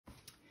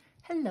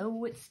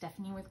Hello, it's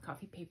Stephanie with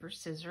Coffee Paper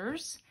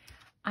Scissors.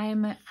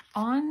 I'm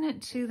on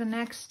to the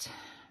next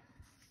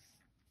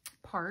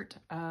part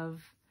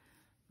of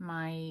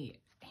my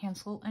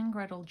Hansel and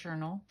Gretel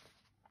journal.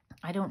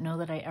 I don't know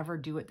that I ever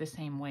do it the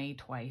same way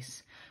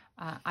twice.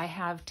 I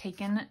have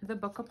taken the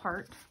book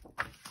apart.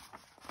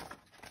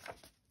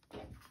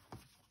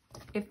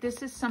 If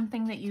this is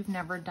something that you've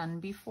never done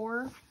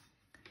before,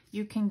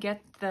 you can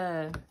get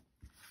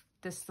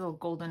this little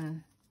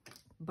golden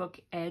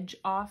book edge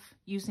off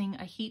using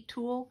a heat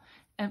tool,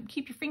 and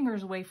keep your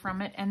fingers away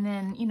from it, and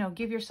then, you know,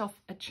 give yourself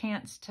a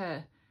chance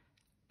to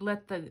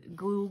let the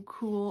glue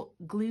cool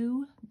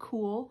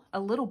a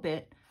little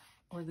bit,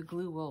 or the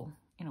glue will,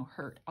 you know,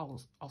 hurt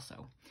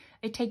also.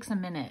 It takes a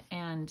minute,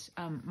 and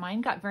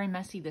mine got very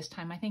messy this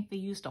time. I think they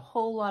used a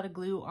whole lot of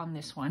glue on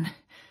this one.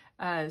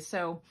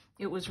 So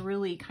it was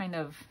really kind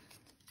of,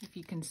 if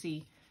you can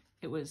see,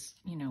 it was,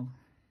 you know,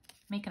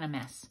 making a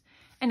mess.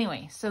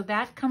 Anyway, so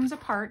that comes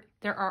apart.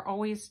 There are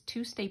always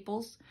two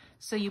staples.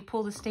 So you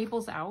pull the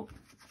staples out,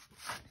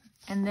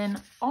 and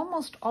then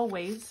almost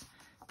always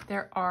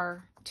there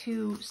are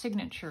two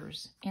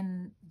signatures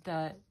in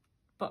the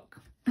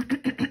book.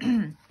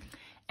 And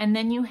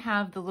then you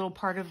have the little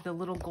part of the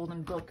little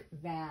golden book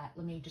that,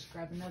 let me just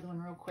grab another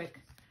one real quick,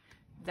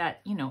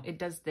 that, you know, it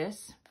does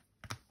this.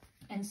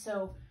 And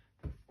so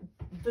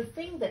the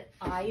thing that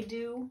I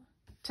do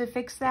to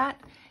fix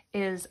that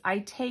is I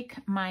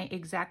take my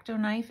X-Acto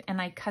knife and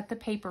I cut the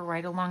paper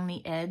right along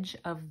the edge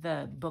of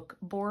the book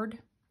board.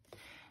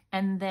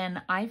 And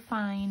then I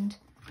find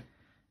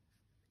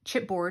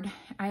chipboard.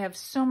 I have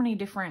so many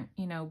different,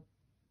 you know,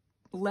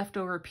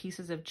 leftover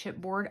pieces of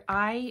chipboard.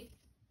 I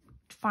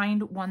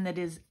find one that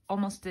is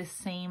almost the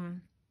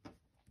same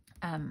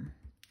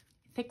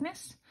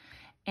thickness,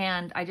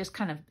 and I just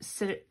kind of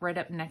sit it right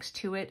up next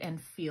to it and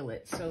feel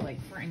it. So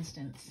like, for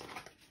instance,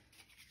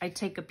 I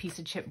take a piece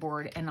of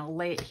chipboard and I'll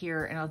lay it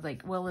here, and I was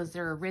like, well, is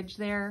there a ridge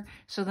there?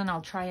 So then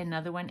I'll try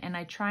another one, and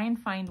I try and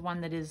find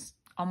one that is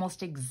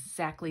almost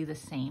exactly the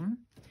same.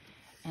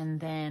 And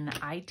then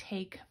I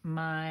take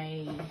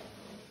my,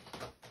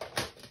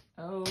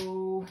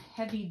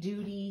 heavy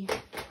duty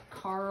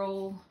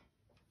Carl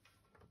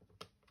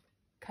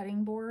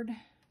cutting board,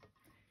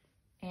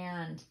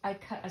 and I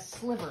cut a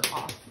sliver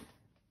off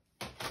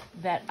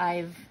that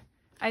I've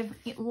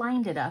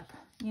lined it up,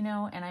 you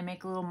know, and I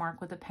make a little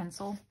mark with a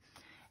pencil.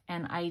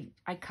 And I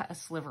cut a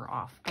sliver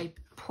off. I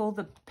pull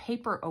the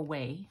paper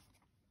away,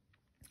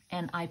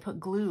 and I put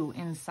glue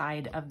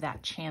inside of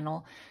that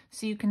channel.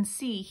 So you can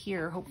see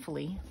here,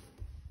 hopefully,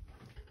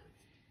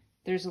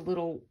 there's a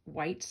little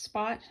white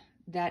spot.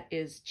 That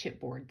is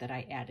chipboard that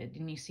I added.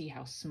 And you see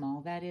how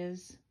small that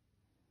is?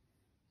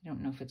 I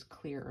don't know if it's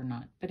clear or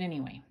not. But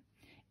anyway,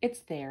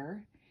 it's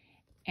there.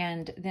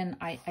 And then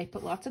I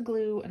put lots of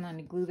glue, and then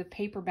I glue the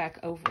paper back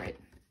over it.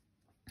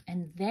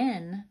 And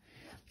then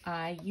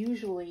I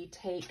usually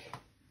take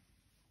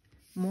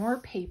more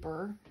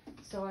paper.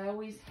 So I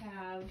always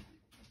have,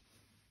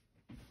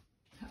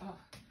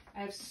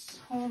 I have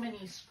so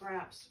many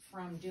scraps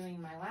from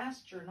doing my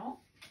last journal.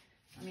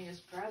 Let me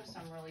just grab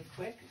some really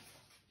quick.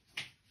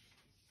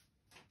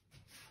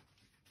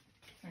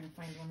 Trying to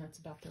find one that's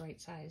about the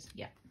right size.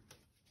 Yeah.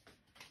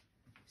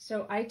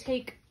 So I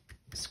take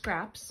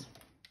scraps.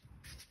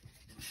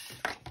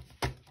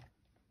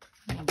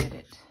 Let me get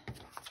it.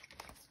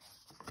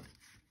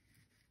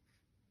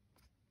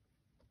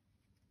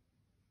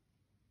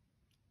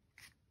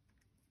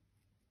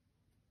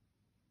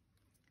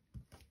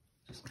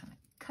 Just kind of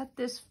cut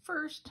this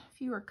first,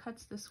 fewer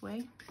cuts this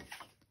way.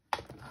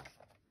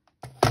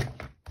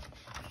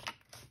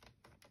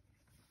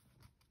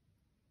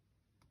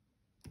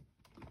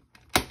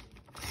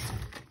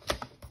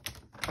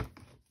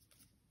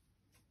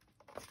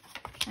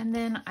 And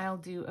then I'll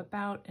do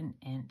about an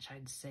inch,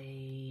 I'd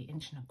say 1.25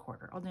 inches.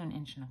 I'll do 1.25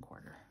 inches.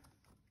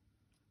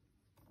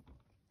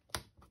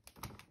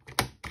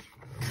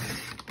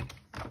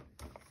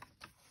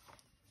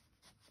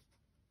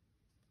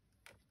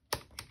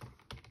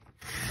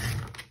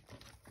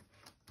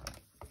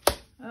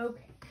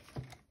 Okay.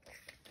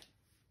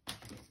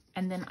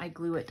 And then I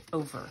glue it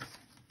over.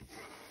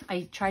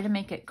 I try to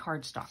make it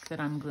cardstock that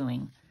I'm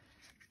gluing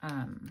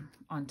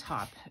on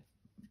top.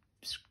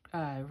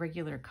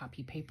 Regular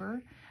copy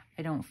paper,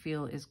 I don't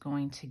feel is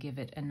going to give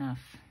it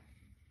enough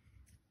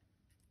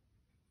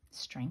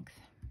strength.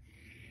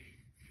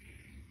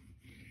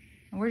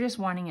 And we're just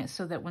wanting it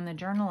so that when the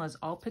journal is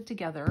all put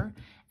together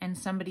and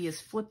somebody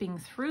is flipping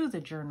through the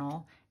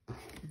journal,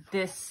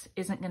 this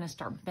isn't going to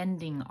start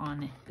bending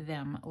on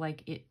them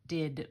like it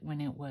did when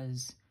it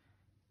was,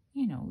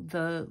 you know,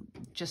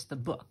 just the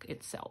book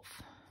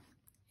itself,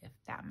 if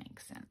that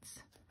makes sense.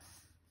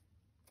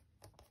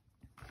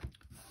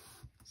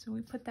 So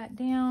we put that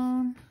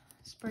down,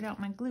 spread out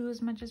my glue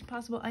as much as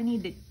possible. I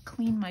need to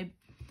clean my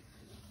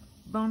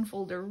bone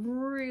folder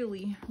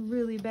really,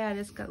 really bad.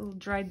 It's got little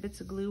dried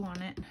bits of glue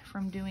on it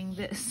from doing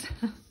this.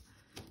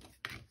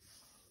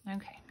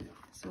 Okay,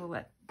 so we'll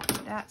let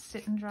that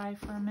sit and dry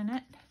for a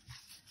minute.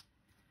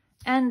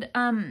 And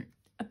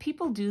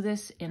people do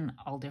this in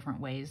all different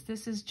ways.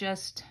 This is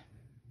just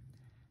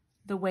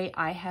the way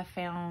I have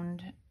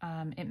found,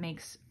 it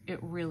makes it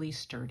really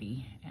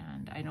sturdy,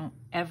 and I don't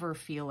ever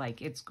feel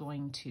like it's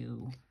going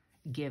to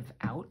give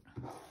out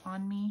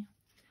on me.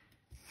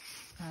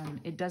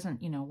 It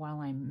doesn't, you know,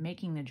 while I'm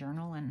making the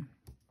journal, and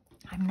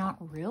I'm not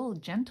real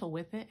gentle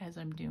with it as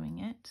I'm doing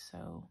it,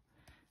 so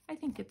I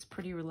think it's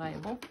pretty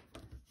reliable.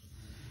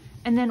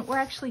 And then we're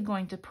actually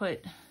going to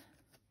put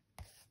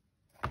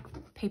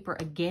paper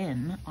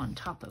again on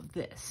top of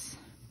this.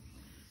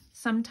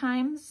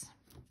 Sometimes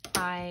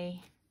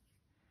I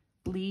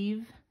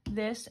leave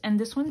this, and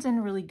this one's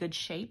in really good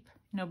shape.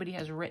 Nobody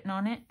has written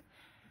on it.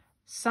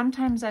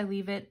 Sometimes I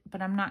leave it,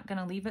 but I'm not going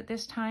to leave it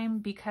this time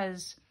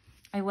because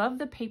I love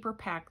the paper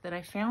pack that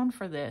I found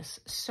for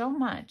this so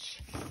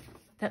much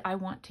that I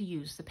want to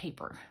use the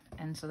paper.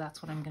 And so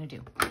that's what I'm going to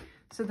do.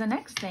 So the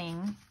next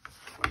thing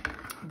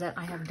that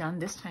I have done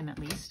this time, at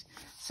least,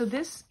 so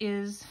this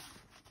is,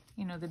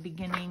 you know, the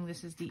beginning,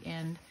 this is the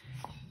end.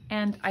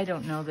 And I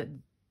don't know that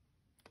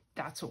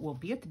that's what will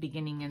be at the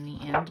beginning and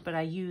the end, but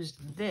I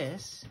used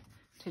this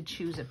to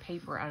choose a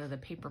paper out of the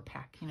paper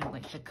pack, you know,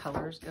 like the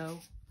colors go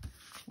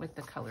with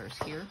the colors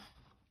here.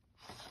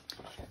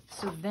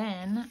 So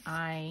then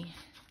I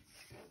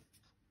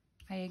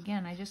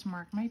just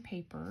mark my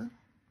paper.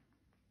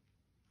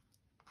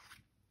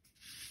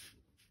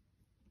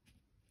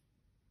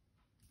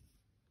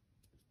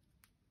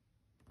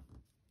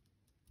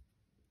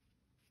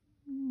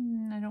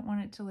 I don't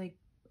want it to like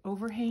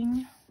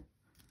overhang,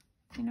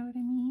 you know what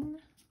I mean?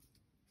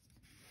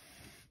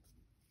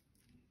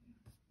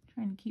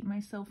 Trying to keep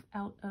myself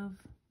out of,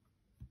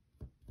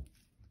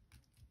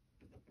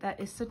 that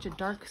is such a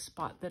dark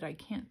spot that I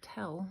can't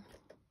tell.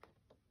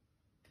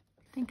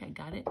 I think I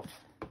got it.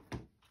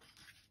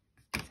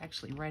 It's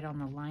actually right on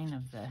the line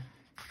of the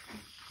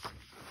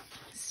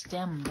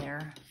stem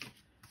there.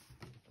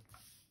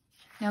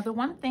 Now the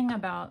one thing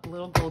about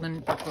little golden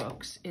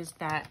books is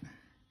that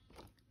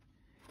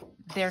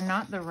they're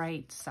not the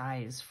right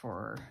size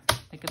for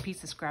like a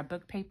piece of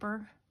scrapbook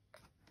paper.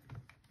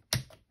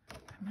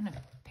 I'm gonna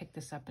pick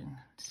this up and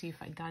see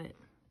if I got it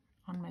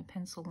on my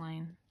pencil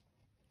line.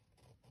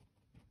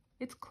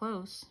 It's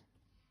close.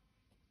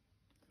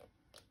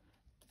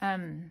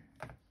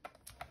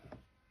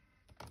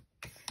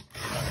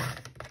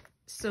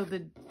 So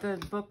the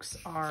books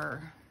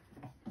are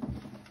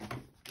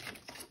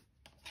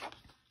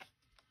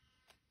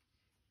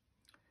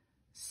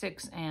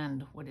 6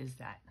 and what is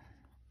that?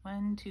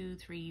 1, 2,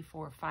 3,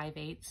 4,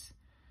 5/8.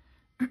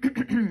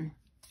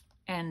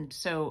 And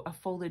so a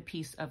folded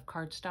piece of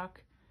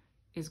cardstock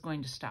is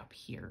going to stop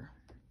here.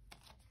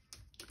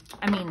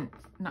 I mean,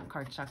 not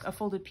cardstock, a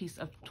folded piece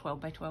of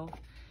 12 by 12.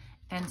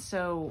 And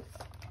so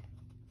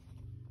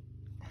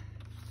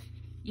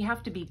you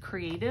have to be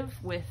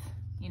creative with,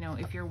 you know,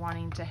 if you're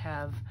wanting to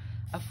have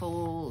a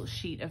full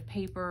sheet of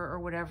paper or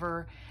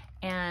whatever,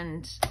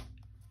 and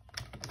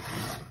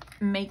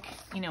make,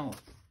 you know,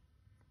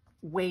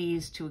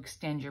 ways to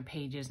extend your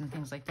pages and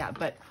things like that.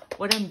 But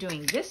what I'm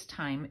doing this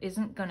time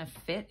isn't going to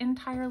fit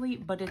entirely,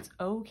 but it's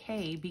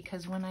okay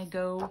because when I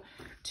go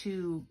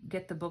to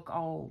get the book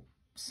all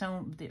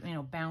sewn, you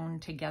know,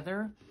 bound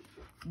together,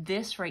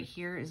 this right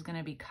here is going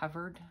to be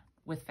covered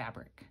with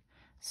fabric.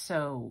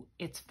 So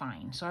it's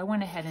fine. So I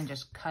went ahead and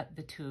just cut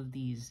the two of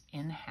these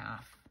in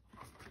half,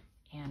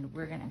 and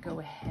we're going to go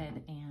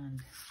ahead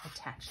and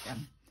attach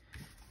them.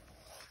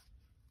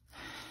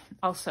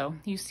 Also,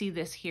 you see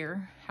this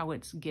here, how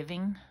it's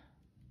giving.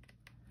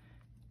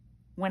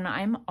 When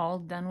I'm all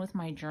done with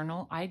my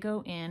journal, I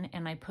go in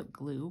and I put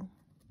glue,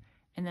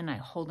 and then I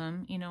hold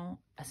them, you know,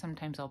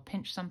 sometimes I'll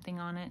pinch something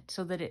on it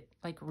so that it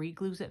like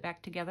re-glues it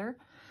back together.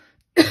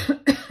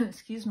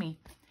 Excuse me.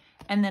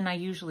 And then I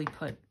usually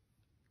put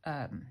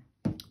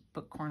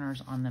book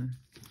corners on them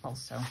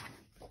also.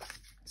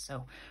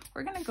 So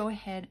we're going to go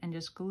ahead and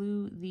just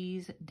glue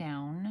these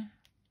down.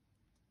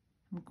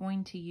 I'm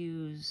going to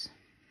use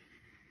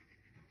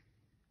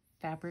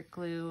fabric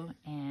glue,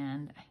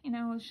 and you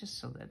know, it's just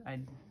so that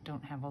I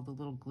don't have all the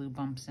little glue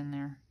bumps in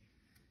there.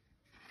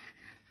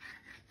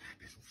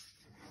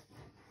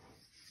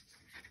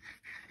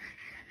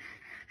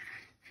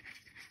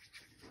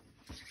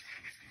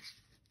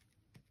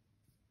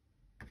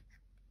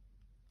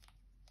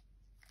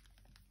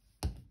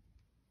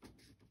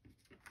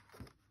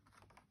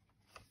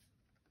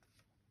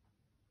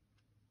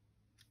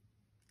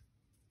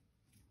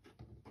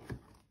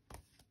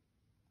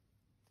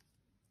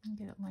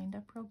 Get it lined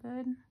up real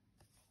good.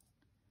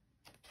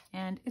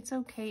 And it's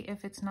okay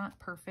if it's not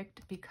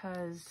perfect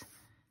because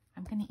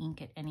I'm going to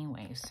ink it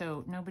anyway,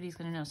 so nobody's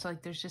going to know. So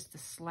like there's just the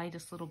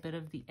slightest little bit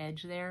of the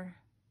edge there.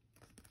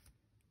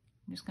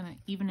 I'm just going to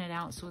even it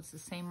out so it's the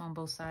same on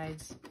both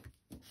sides,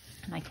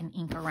 and I can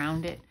ink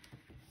around it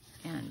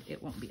and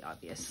it won't be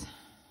obvious.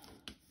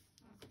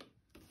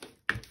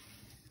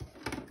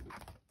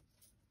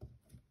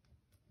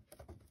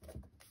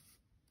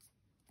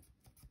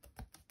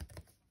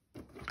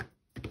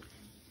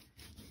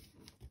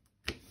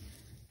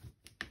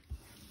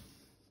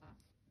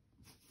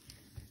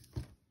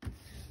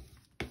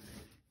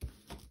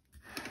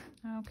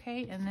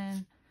 Okay, and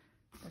then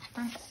the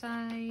front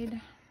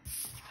side.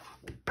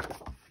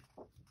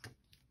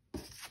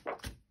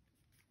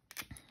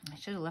 I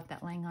should have left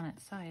that laying on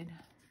its side.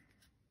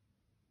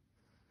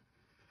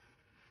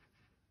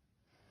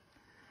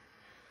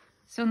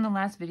 So in the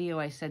last video,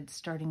 I said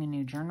starting a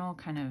new journal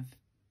kind of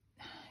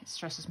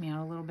stresses me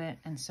out a little bit.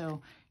 And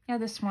so, yeah,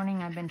 this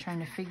morning I've been trying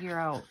to figure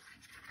out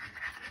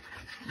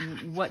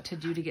what to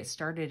do to get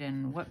started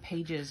and what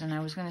pages. And I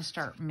was going to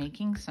start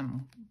making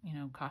some, you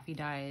know, coffee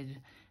dyed. And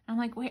I'm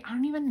like, wait, I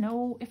don't even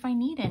know if I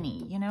need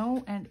any, you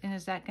know, and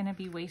is that going to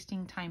be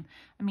wasting time?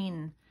 I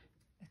mean,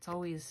 it's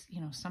always,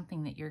 you know,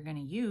 something that you're going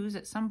to use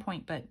at some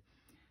point, but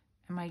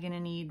am I going to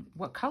need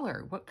what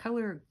color? What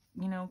color,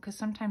 you know, because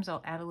sometimes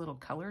I'll add a little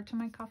color to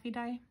my coffee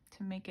dye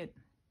to make it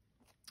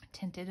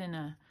tinted in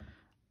a,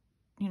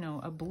 you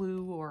know, a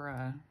blue or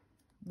a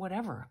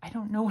whatever. I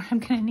don't know what I'm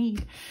going to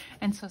need.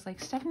 And so I was like,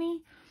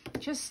 Stephanie,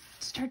 just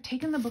start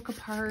taking the book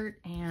apart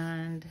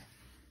and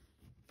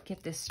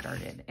get this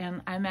started.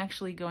 And I'm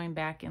actually going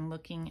back and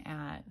looking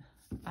at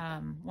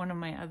one of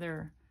my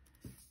other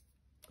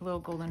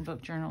little golden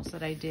book journals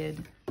that I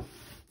did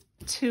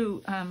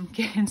to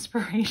get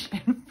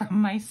inspiration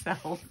from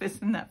myself.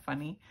 Isn't that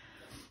funny?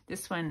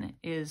 This one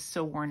is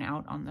so worn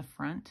out on the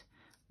front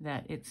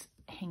that it's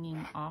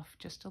hanging off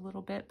just a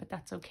little bit, but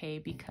that's okay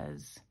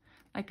because,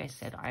 like I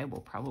said, I will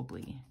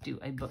probably do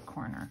a book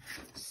corner.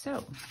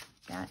 So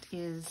that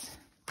is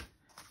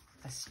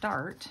a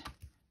start,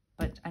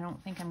 but I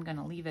don't think I'm going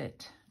to leave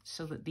it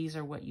so that these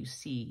are what you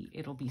see.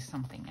 It'll be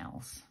something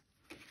else.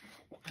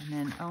 And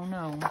then, oh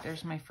no,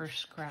 there's my first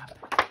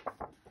scrap.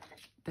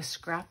 The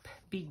scrap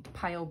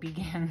pile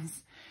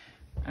begins.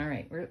 All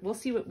right, we'll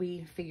see what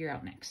we figure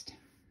out next.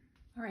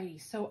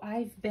 Alrighty, so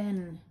I've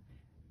been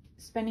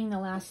spending the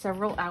last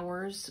several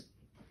hours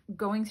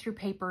going through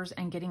papers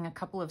and getting a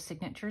couple of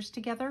signatures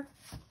together.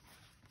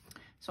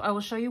 So I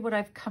will show you what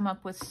I've come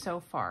up with so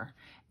far.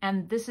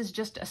 And this is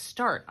just a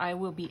start. I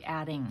will be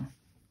adding,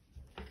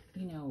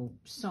 you know,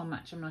 so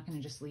much. I'm not going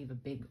to just leave a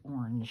big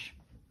orange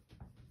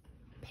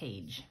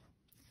page.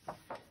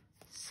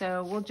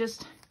 So we'll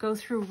just go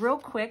through real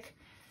quick.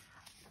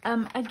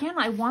 Again,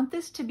 I want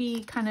this to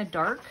be kind of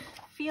dark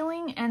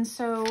feeling, and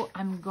so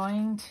I'm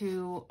going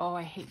to, oh,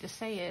 I hate to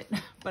say it,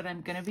 but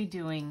I'm going to be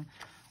doing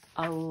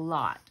a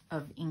lot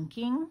of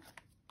inking.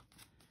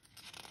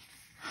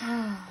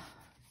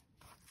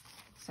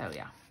 So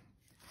yeah,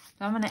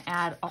 so I'm going to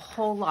add a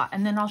whole lot,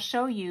 and then I'll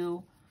show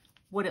you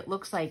what it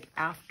looks like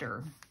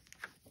after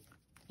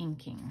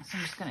inking. So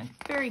I'm just going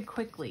to very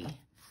quickly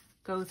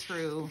go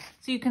through,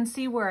 so you can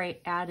see where I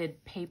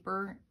added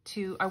paper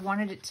to, I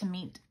wanted it to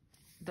meet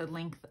the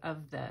length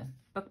of the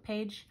book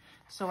page,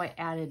 so I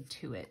added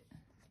to it.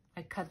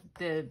 I cut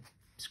the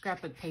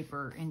scrapbook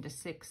paper into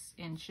 6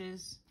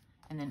 inches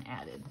and then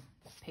added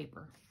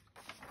paper.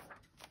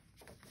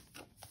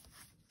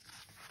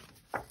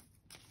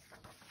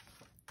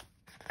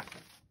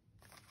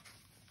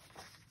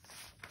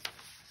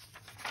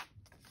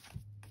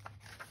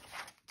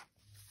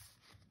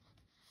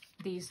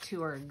 These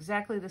two are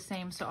exactly the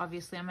same, so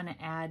obviously I'm going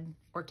to add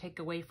or take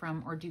away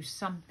from or do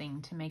something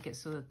to make it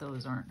so that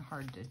those aren't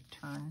hard to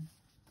turn.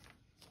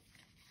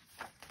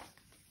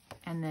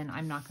 And then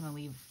I'm not going to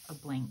leave a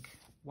blank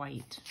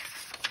white.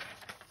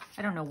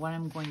 I don't know what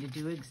I'm going to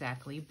do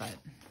exactly, but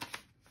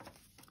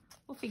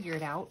we'll figure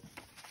it out.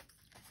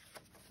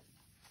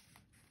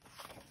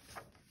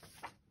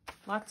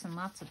 Lots and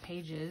lots of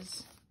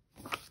pages.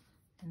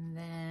 And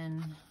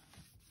then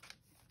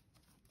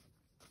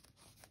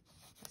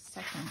the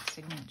second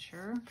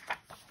signature.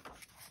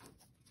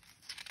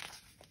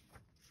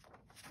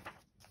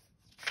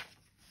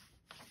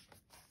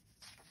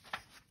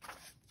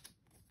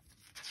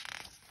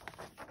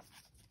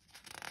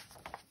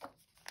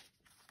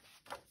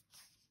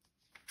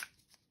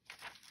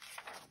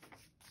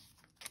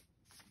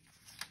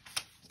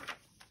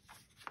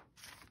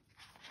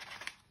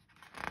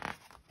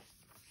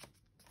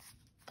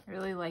 I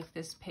really like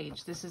this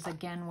page. This is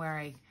again where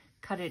I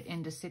cut it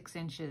into 6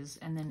 inches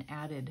and then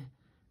added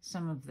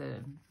some of the,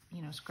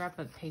 you know,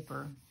 scrapbook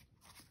paper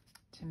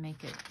to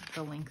make it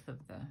the length of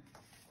the,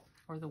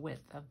 or the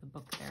width of the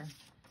book there.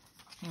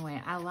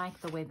 Anyway, I like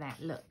the way that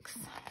looks.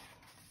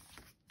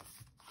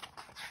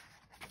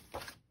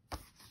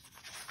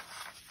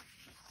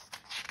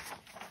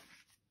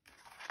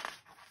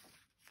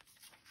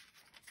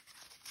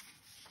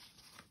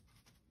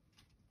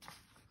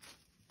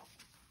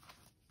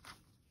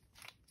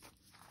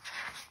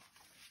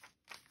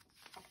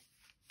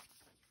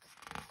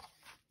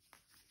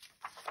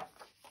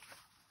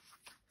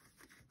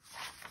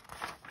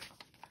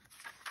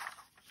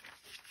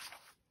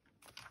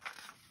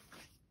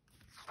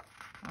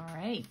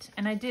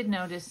 And I did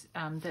notice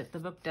that the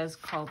book does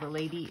call the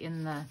lady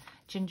in the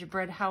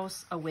gingerbread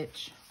house a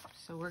witch.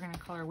 So we're going to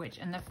call her witch.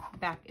 And the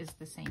back is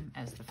the same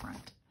as the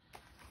front.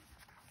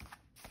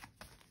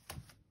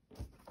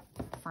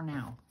 For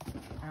now.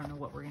 I don't know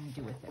what we're going to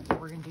do with it, but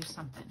we're going to do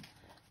something.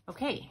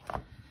 Okay.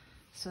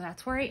 So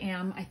that's where I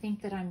am. I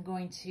think that I'm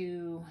going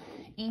to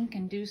ink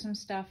and do some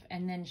stuff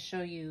and then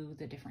show you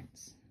the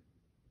difference.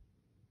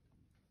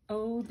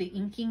 Oh, the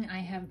inking I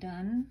have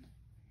done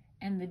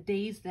and the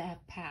days that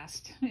have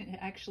passed. It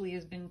actually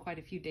has been quite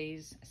a few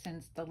days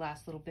since the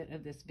last little bit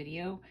of this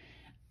video.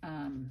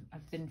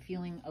 I've been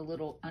feeling a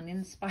little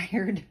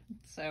uninspired,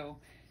 so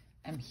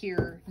I'm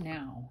here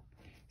now.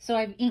 So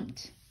I've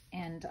inked,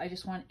 and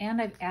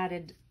I've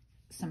added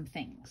some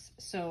things.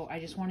 So I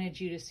just wanted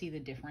you to see the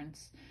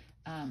difference.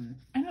 I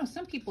know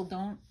some people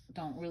don't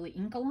really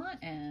ink a lot,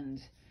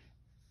 and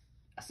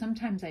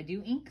sometimes I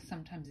do ink,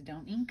 sometimes I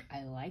don't ink.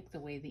 I like the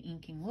way the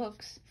inking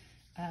looks.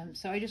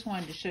 So I just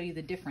wanted to show you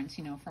the difference,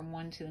 you know, from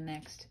one to the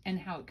next and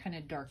how it kind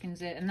of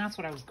darkens it. And that's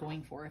what I was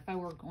going for. If I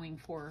were going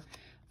for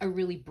a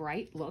really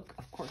bright look,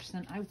 of course,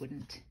 then I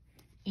wouldn't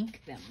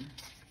ink them.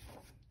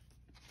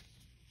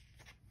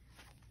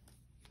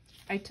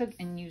 I took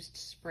and used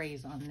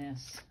sprays on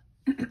this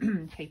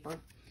paper,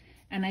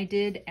 and I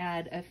did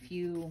add a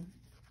few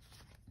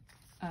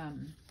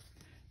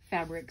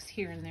fabrics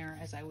here and there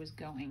as I was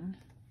going,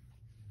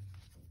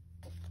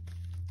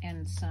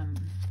 and some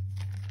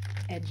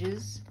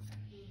edges,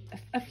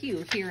 a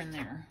few here and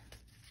there.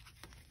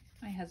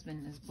 My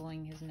husband is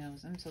blowing his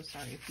nose. I'm so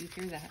sorry if you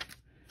hear that.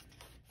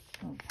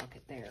 Little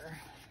pocket there.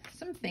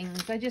 Some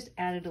things, I just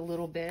added a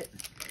little bit.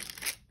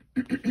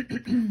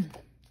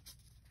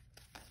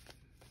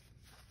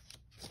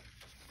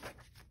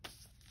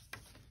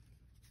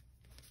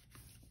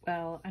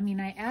 Well, I mean,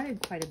 I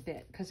added quite a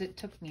bit because it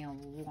took me a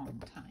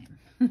long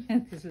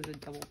time. This is a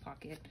double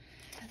pocket.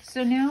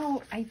 So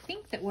now I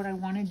think that what I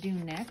want to do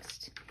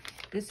next,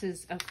 this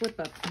is a flip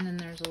up and then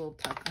there's a little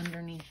tuck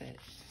underneath it.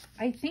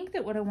 I think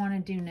that what I want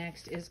to do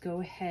next is go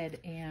ahead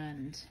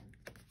and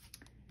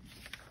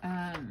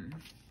I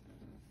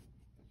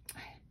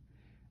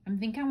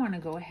want to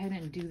go ahead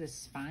and do the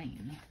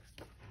spine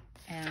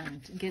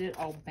and get it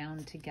all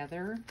bound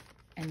together,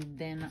 and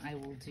then I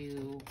will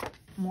do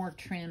more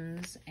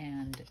trims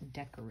and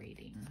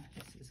decorating.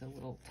 This is a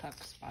little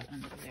tuck spot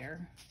under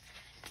there.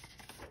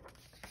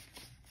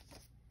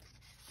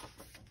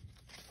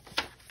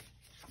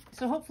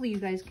 So hopefully you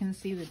guys can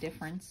see the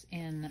difference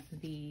in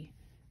the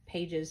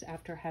pages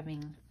after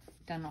having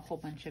done a whole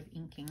bunch of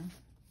inking.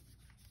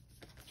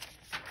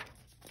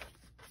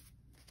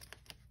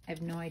 I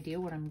have no idea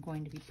what I'm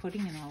going to be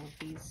putting in all of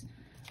these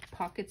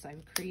pockets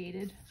I've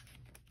created.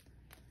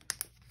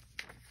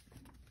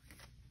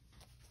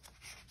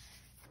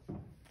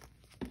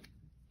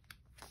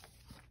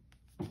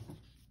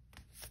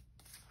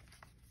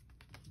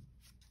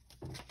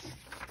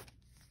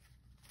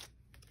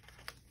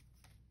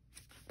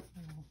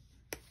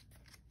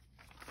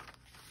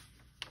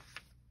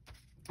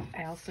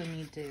 I also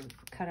need to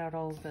cut out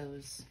all of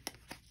those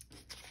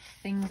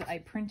things I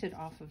printed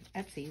off of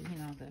Etsy, you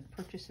know, the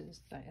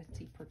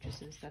Etsy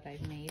purchases that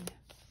I've made.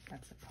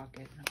 That's a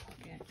pocket and a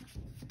pocket.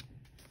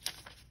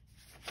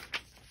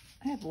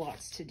 I have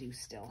lots to do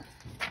still.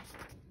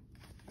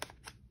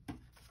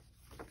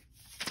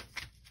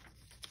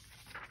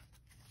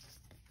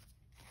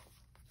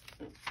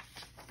 This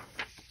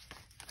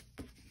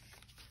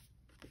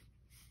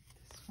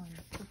one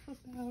to flip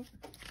out.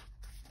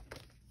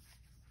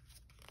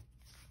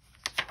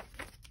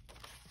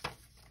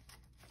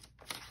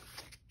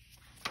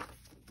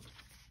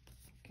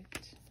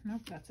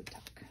 Nope, that's a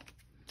tuck.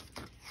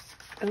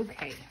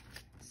 Okay,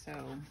 so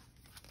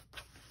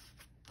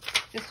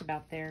just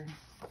about there.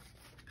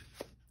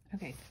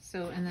 Okay,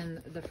 so and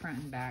then the front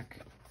and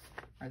back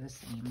are the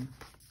same.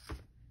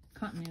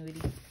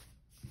 Continuity,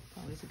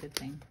 always a good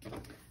thing.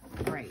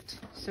 All right,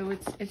 so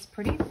it's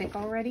pretty thick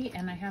already,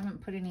 and I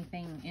haven't put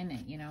anything in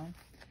it, you know.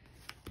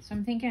 So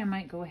I'm thinking I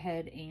might go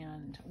ahead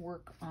and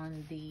work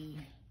on the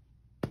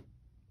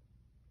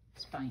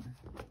spine.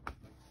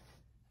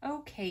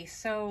 Okay,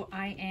 so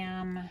I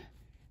am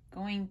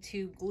going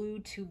to glue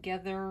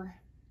together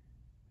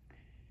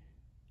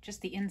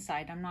just the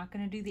inside. I'm not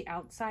going to do the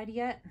outside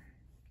yet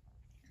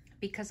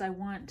because I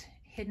want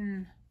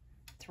hidden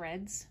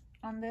threads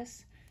on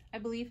this, I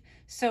believe.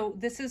 So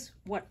this is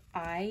what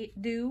I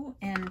do,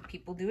 and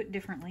people do it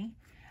differently.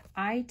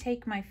 I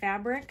take my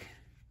fabric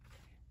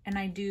and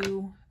I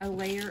do a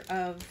layer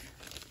of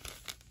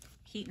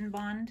heat and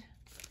bond,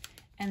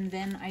 and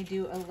then I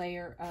do a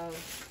layer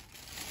of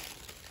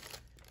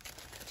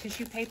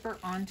tissue paper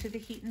onto the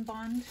heat and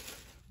bond,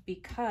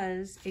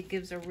 because it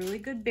gives a really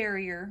good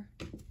barrier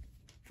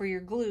for your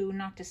glue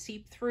not to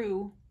seep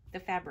through the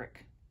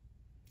fabric.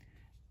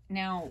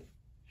 Now,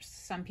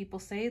 some people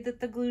say that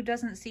the glue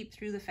doesn't seep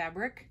through the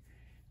fabric.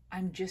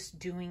 I'm just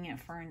doing it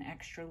for an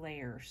extra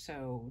layer.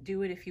 So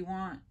do it if you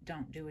want,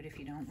 don't do it if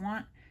you don't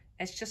want.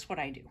 It's just what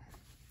I do.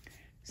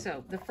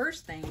 So the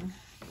first thing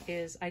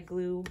is I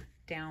glue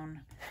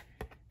down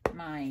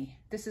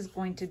this is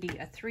going to be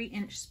a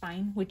 3-inch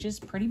spine, which is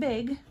pretty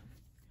big,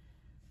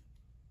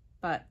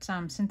 but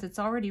since it's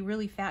already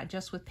really fat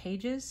just with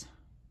pages,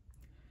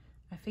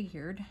 I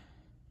figured,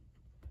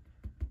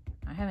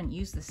 I haven't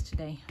used this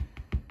today,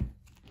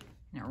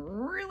 and it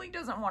really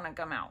doesn't want to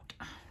come out.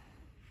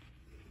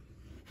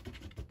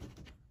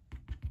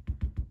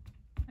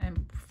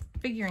 I'm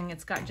figuring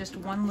it's got just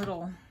one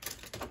little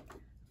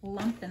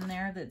lump in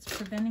there that's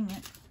preventing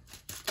it.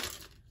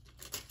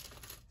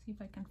 See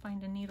if I can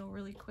find a needle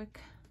really quick.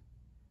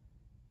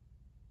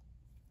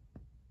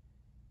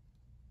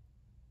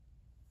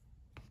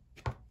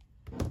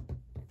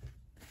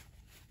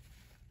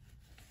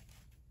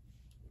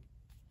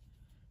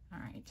 All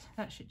right,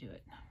 that should do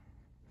it.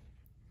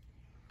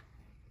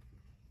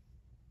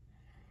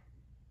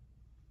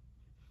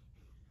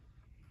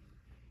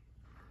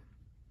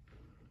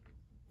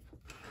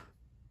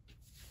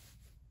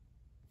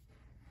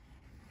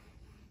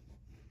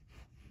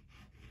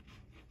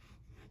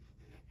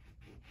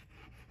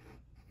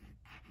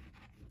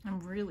 I'm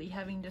really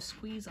having to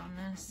squeeze on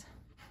this.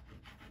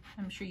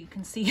 I'm sure you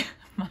can see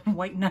I'm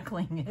white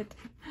knuckling it.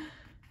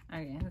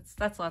 Okay,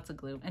 that's lots of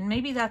glue. And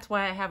maybe that's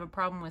why I have a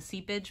problem with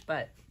seepage,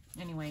 but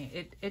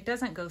anyway, it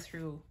doesn't go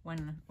through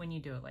when you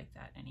do it like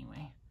that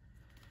anyway.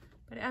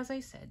 But as I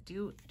said,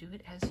 do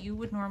it as you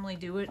would normally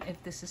do it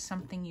if this is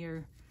something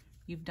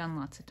you've done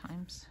lots of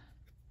times.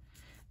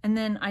 And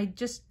then I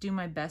just do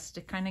my best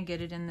to kind of get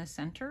it in the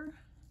center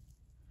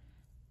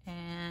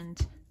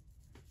and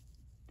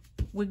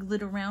wiggle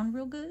it around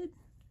real good.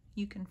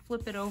 You can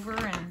flip it over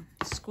and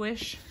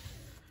squish.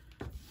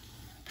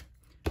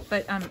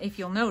 But if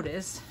you'll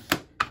notice,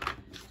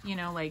 you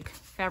know, like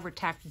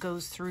Fabri-Tac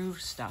goes through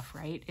stuff,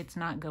 right? It's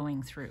not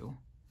going through.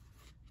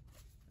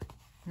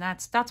 And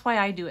that's why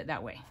I do it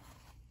that way.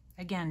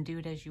 Again, do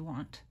it as you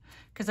want.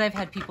 Because I've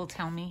had people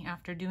tell me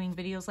after doing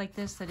videos like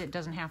this that it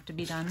doesn't have to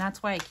be done.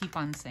 That's why I keep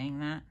on saying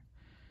that.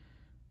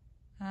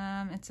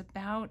 It's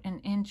about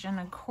 1.25 inches.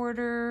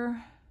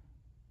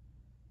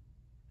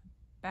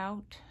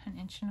 About 1.25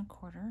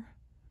 inches.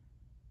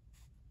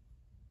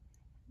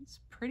 It's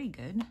pretty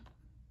good.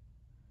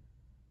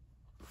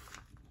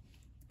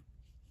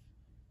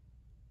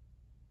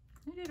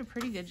 I did a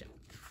pretty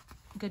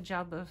good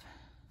job of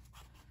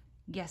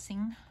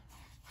guessing.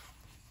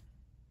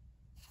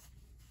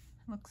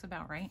 Looks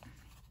about right.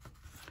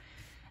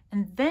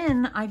 And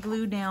then I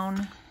glue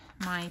down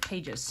my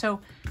pages.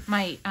 So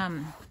my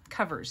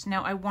covers.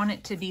 Now I want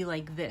it to be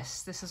like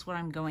this. This is what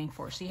I'm going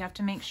for. So you have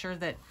to make sure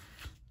that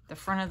the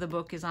front of the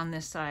book is on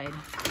this side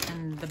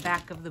and the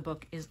back of the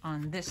book is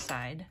on this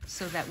side,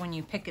 so that when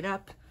you pick it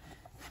up,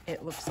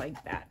 it looks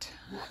like that,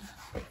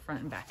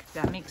 front and back. If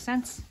that makes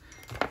sense.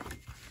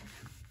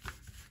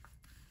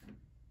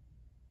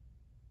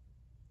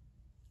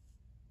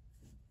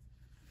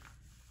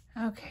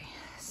 Okay,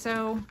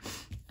 so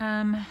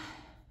I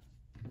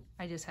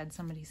just had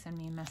somebody send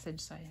me a message,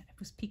 so I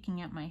was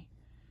peeking at my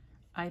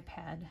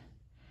iPad,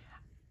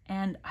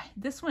 and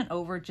this went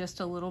over just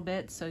a little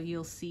bit, so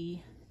you'll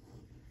see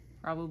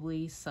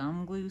probably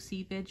some glue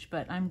seepage,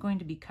 but I'm going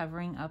to be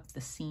covering up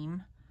the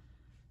seam,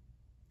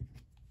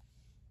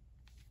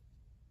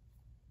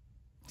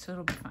 so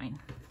it'll be fine.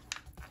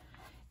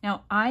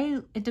 Now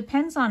it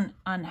depends on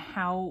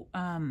how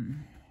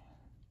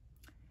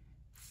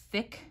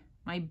thick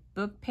my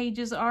book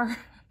pages are,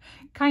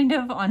 kind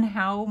of on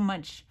how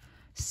much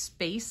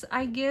space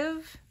I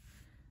give.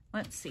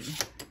 Let's see.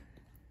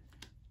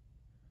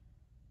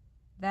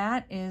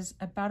 That is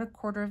about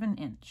 1/4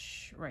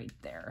 inch right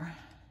there.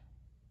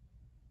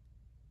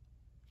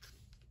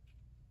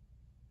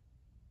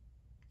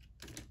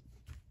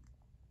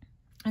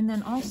 And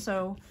then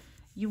also,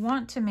 you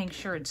want to make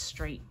sure it's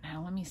straight.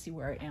 Now, let me see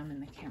where I am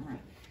in the camera.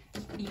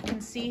 You can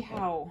see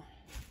how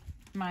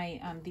my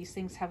these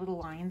things have little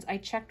lines. I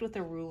checked with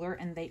a ruler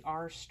and they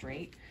are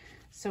straight.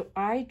 So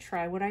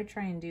what I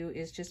try and do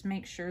is just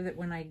make sure that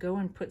when I go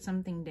and put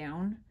something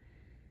down,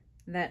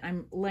 that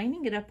I'm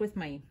lining it up with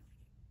my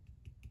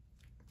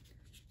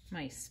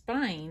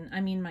spine.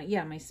 I mean,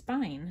 my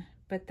spine,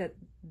 but that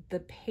the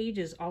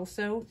pages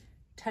also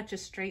touch a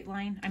straight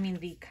line. I mean,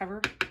 the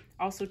cover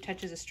also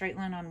touches a straight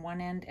line on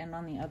one end and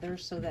on the other,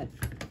 so that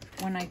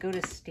when I go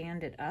to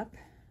stand it up,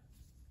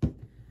 I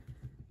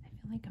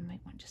feel like I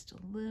might want just a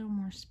little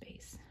more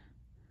space.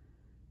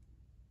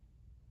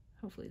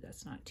 Hopefully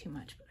that's not too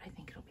much, but I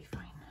think it'll be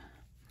fine.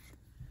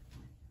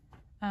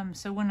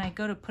 So when I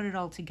go to put it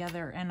all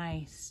together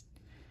and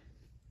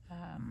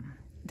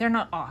they're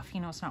not off,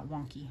 you know, it's not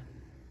wonky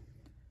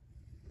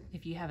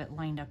if you have it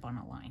lined up on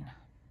a line.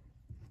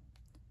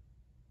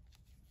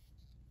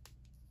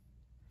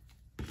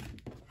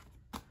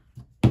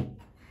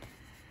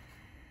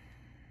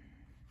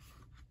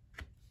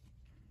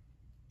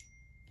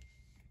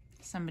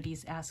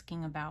 Somebody's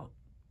asking about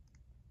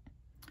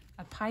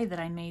a pie that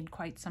I made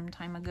quite some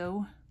time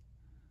ago.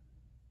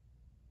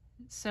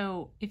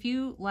 So if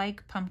you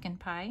like pumpkin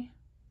pie,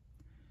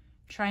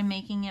 try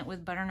making it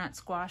with butternut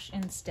squash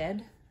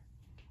instead,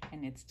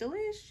 and it's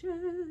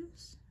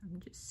delicious.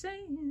 I'm just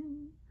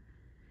saying.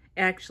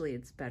 Actually,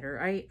 it's better.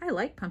 I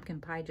like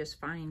pumpkin pie just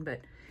fine, but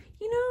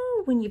you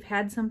know, when you've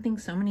had something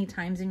so many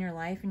times in your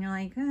life and you're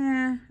like,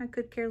 I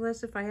could care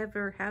less if I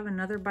ever have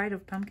another bite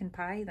of pumpkin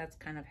pie. That's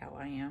kind of how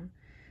I am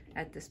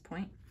at this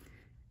point.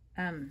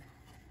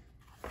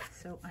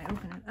 So I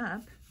open it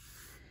up.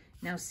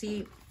 Now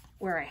see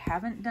where I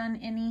haven't done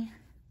any?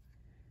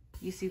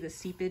 You see the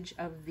seepage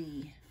of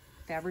the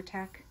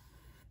Fabri-Tac?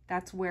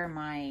 That's where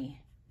my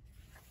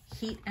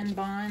heat and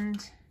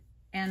bond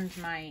and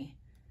my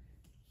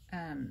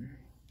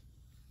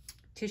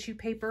tissue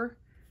paper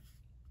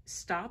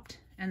stopped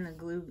and the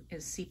glue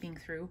is seeping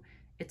through,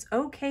 it's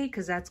okay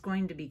because that's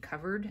going to be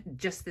covered.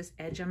 Just this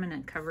edge, I'm going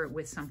to cover it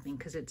with something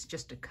because it's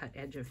just a cut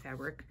edge of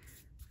fabric.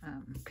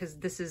 Because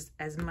this is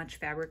as much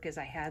fabric as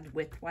I had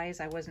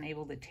width-wise. I wasn't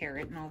able to tear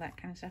it and all that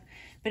kind of stuff.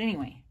 But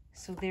anyway,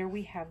 so there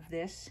we have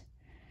this.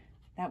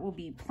 That will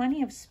be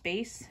plenty of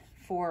space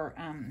for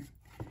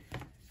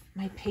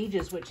my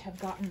pages, which have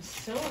gotten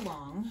so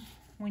long.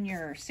 When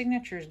your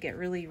signatures get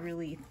really,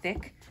 really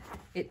thick,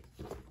 it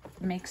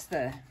makes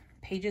the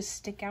pages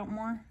stick out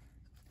more.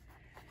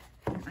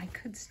 And I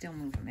could still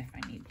move them if I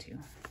need to,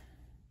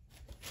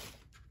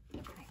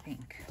 I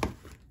think.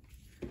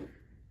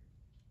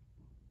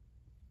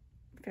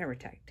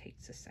 Fabri-Tac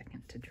takes a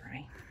second to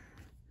dry.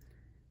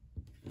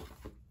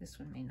 This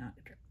one may not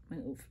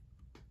move.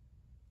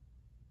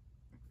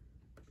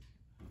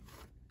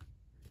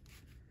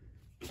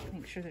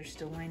 Make sure they're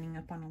still lining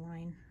up on a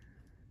line.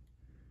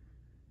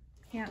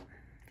 Yeah,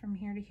 from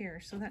here to here,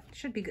 so that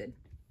should be good.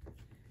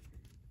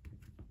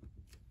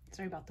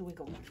 Sorry about the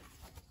wiggle.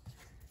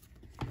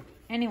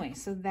 Anyway,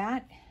 so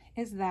that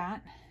is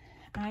that.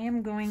 I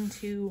am going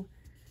to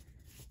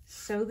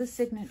sew the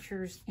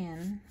signatures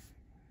in,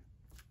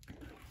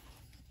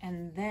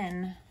 and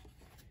then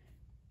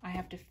I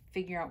have to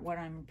figure out what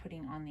I'm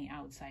putting on the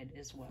outside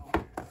as well.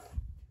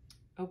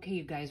 Okay,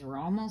 you guys, we're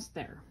almost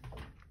there.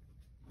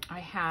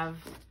 I have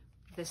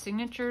the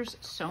signatures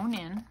sewn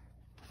in.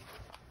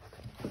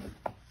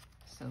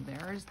 So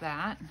there is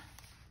that.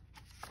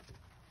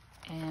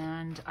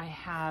 And I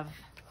have,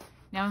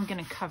 now I'm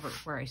gonna cover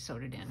where I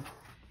sewed it in.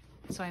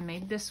 So I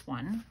made this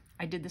one.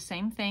 I did the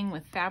same thing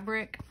with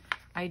fabric.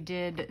 I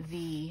did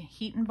the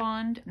heat and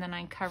bond, and then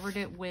I covered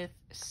it with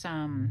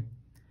some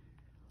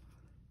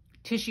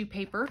tissue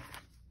paper.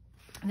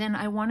 Then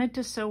I wanted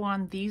to sew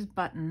on these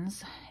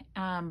buttons,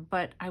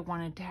 but I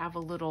wanted to have a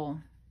little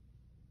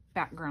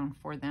background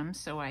for them.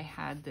 So I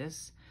had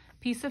this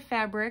piece of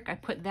fabric. I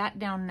put that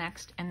down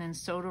next and then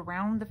sewed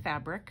around the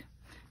fabric.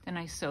 Then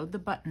I sewed the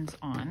buttons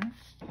on.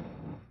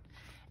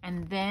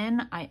 And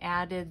then I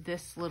added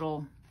this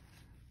little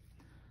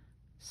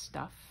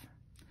stuff.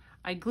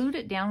 I glued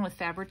it down with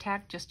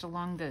Fabri-Tac just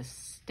along the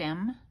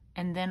stem,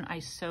 and then I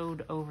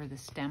sewed over the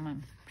stem.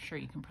 I'm sure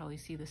you can probably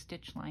see the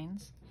stitch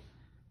lines.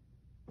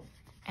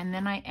 And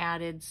then I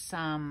added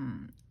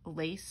some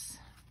lace.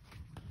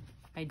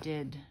 I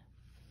did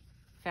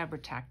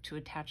Fabri-Tac to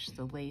attach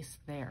the lace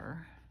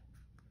there.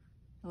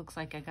 It looks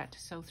like I got to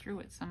sew through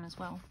it some as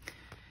well.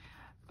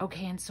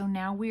 Okay, and so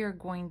now we are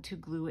going to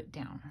glue it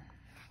down.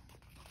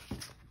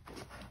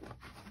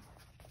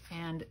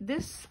 And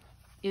this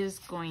is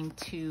going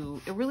to,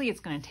 it's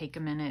going to take a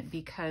minute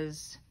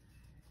because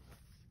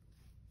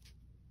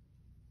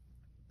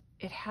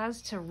it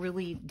has to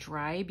really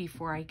dry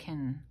before I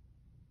can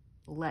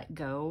let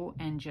go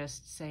and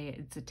just say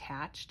it's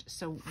attached.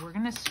 So we're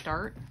going to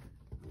start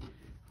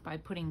by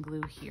putting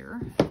glue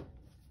here.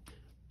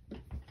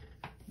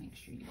 Make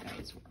sure you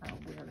guys are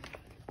aware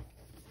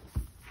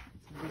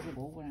it's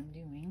visible what I'm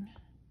doing.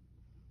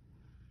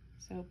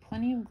 So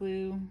plenty of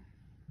glue.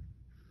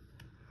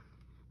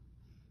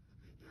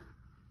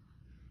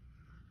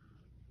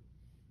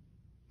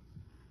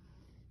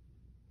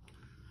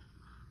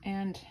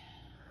 And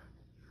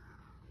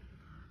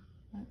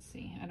let's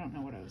see, I don't know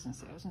what I was gonna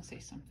say. I was gonna say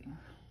something.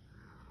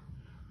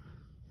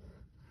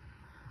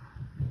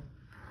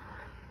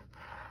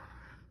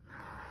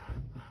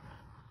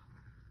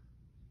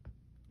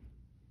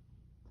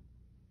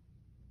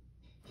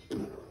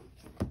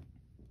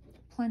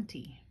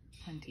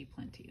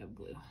 Plenty of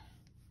glue.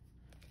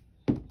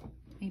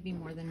 Maybe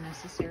more than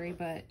necessary,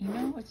 but you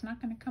know, it's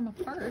not gonna come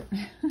apart.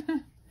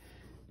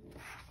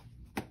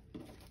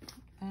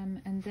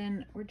 And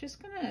then we're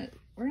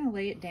gonna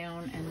lay it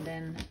down and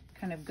then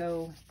kind of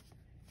go,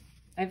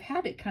 I've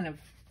had it kind of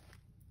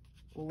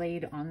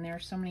laid on there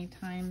so many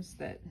times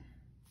that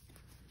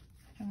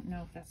I don't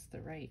know if that's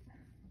the right,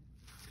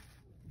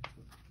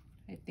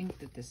 I think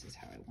that this is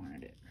how I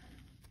wanted it.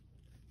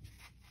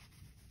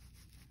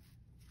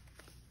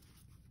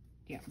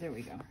 Yeah, there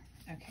we go.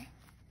 Okay.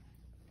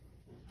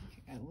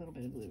 Got a little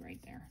bit of glue right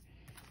there.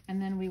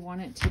 And then we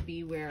want it to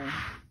be where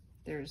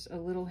there's a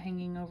little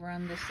hanging over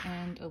on this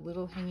end, a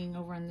little hanging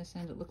over on this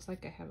end. It looks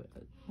like I have it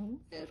a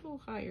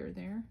little higher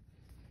there.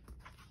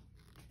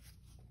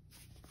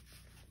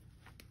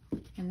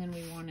 And then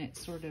we want it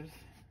sort of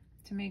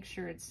to make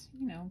sure it's,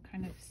 you know,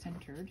 kind of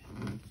centered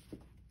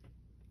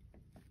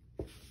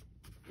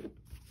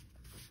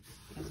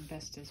as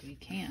best as we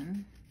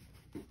can.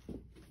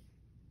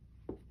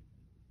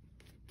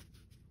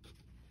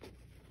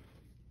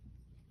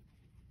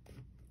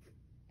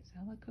 Does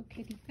that look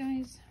okay to you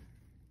guys?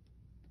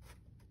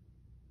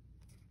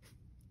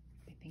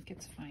 I think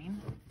it's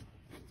fine.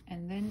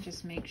 And then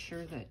just make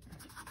sure that,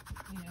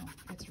 you know,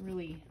 it's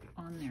really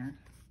on there.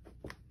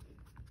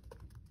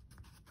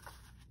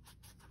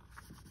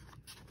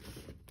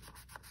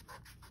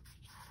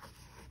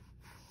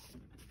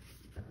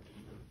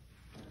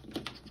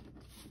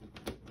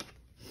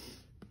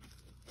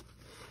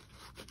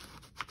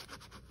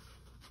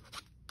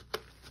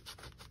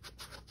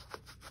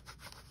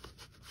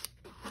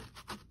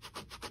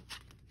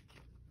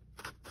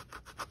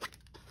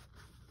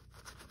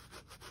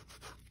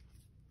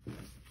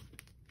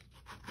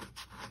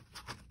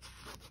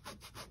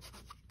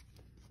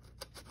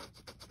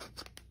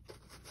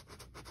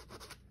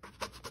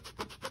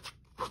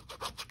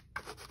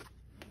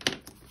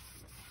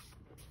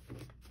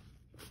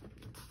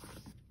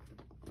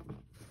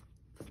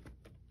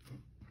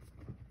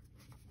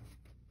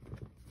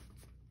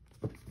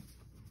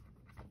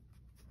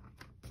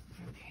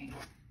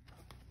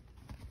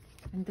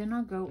 And then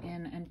I'll go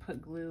in and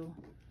put glue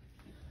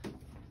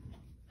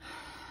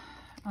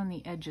on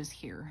the edges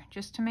here,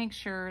 just to make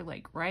sure,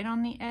 like right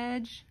on the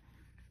edge,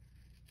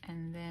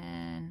 and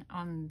then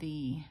on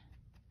the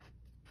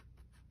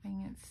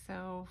thing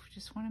itself,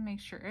 just want to make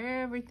sure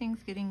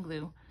everything's getting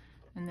glue.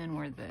 And then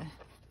where the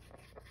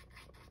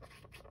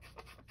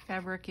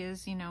fabric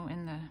is, you know,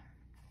 in the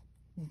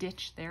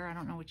ditch there, I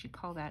don't know what you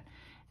call that.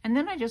 And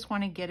then I just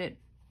want to get it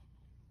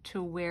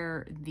to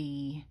where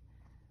the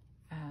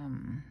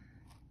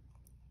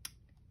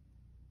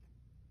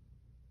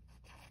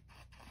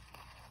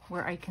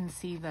where I can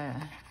see the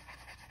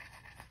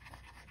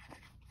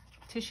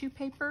tissue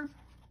paper.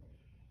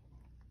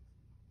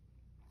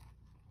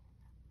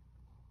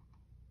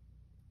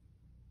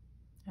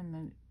 And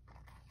the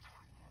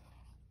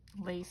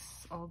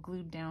lace all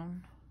glued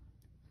down.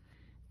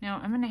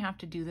 Now I'm going to have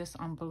to do this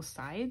on both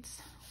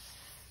sides.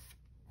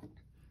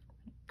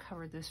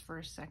 Cover this for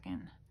a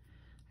second.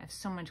 I have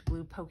so much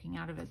glue poking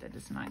out of it that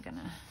it's not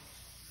gonna,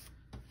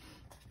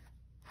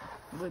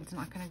 wood's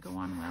not gonna go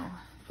on well.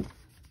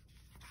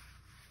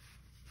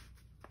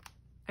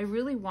 I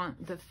really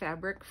want the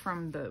fabric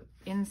from the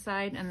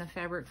inside and the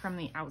fabric from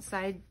the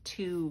outside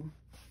to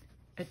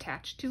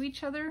attach to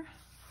each other.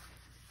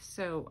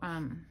 So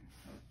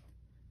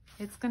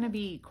it's gonna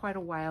be quite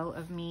a while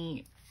of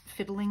me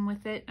fiddling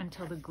with it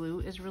until the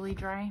glue is really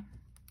dry,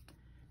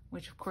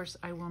 which of course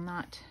I will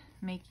not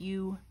make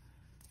you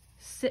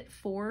sit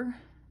for.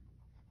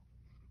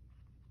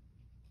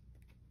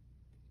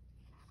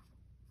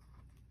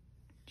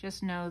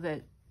 Just know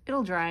that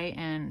it'll dry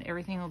and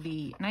everything will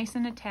be nice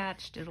and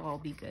attached. It'll all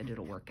be good.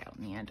 It'll work out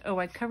in the end. Oh,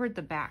 I covered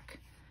the back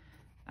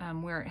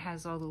where it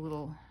has all the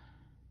little,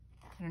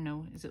 I don't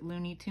know, is it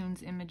Looney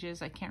Tunes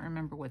images? I can't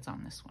remember what's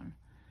on this one.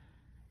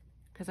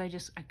 Because I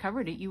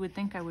covered it. You would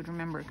think I would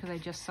remember it because I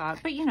just saw it.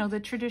 But you know, the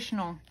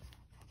traditional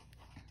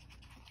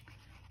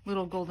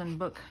little golden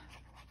book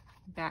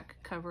back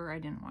cover, I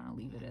didn't want to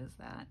leave it as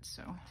that,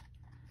 so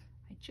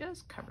I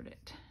just covered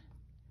it.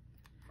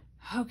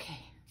 Okay.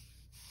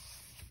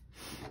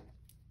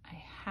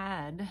 I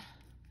had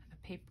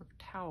a paper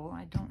towel.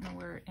 I don't know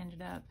where it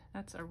ended up.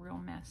 That's a real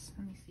mess.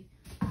 Let me see.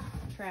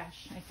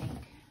 Trash, I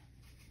think.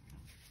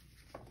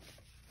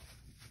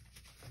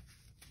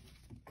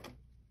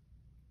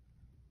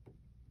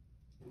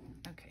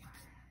 Okay.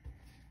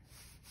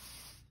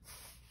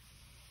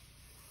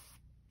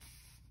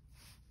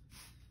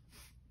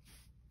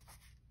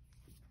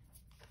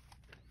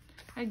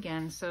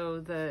 Again, so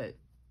the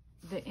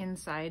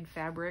inside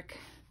fabric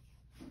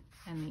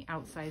and the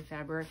outside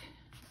fabric,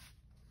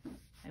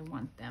 I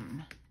want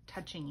them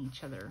touching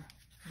each other,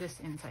 this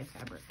inside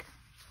fabric.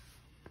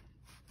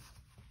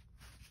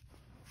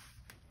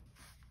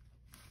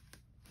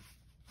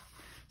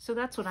 So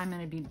that's what I'm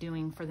going to be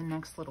doing for the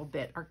next little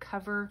bit. Our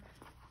cover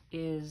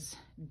is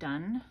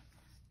done,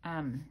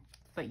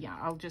 but yeah,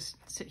 I'll just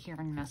sit here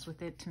and mess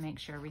with it to make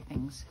sure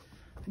everything's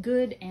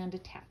good and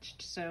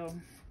attached. So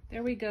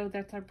there we go.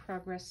 That's our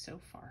progress so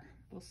far.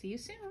 We'll see you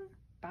soon.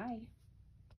 Bye.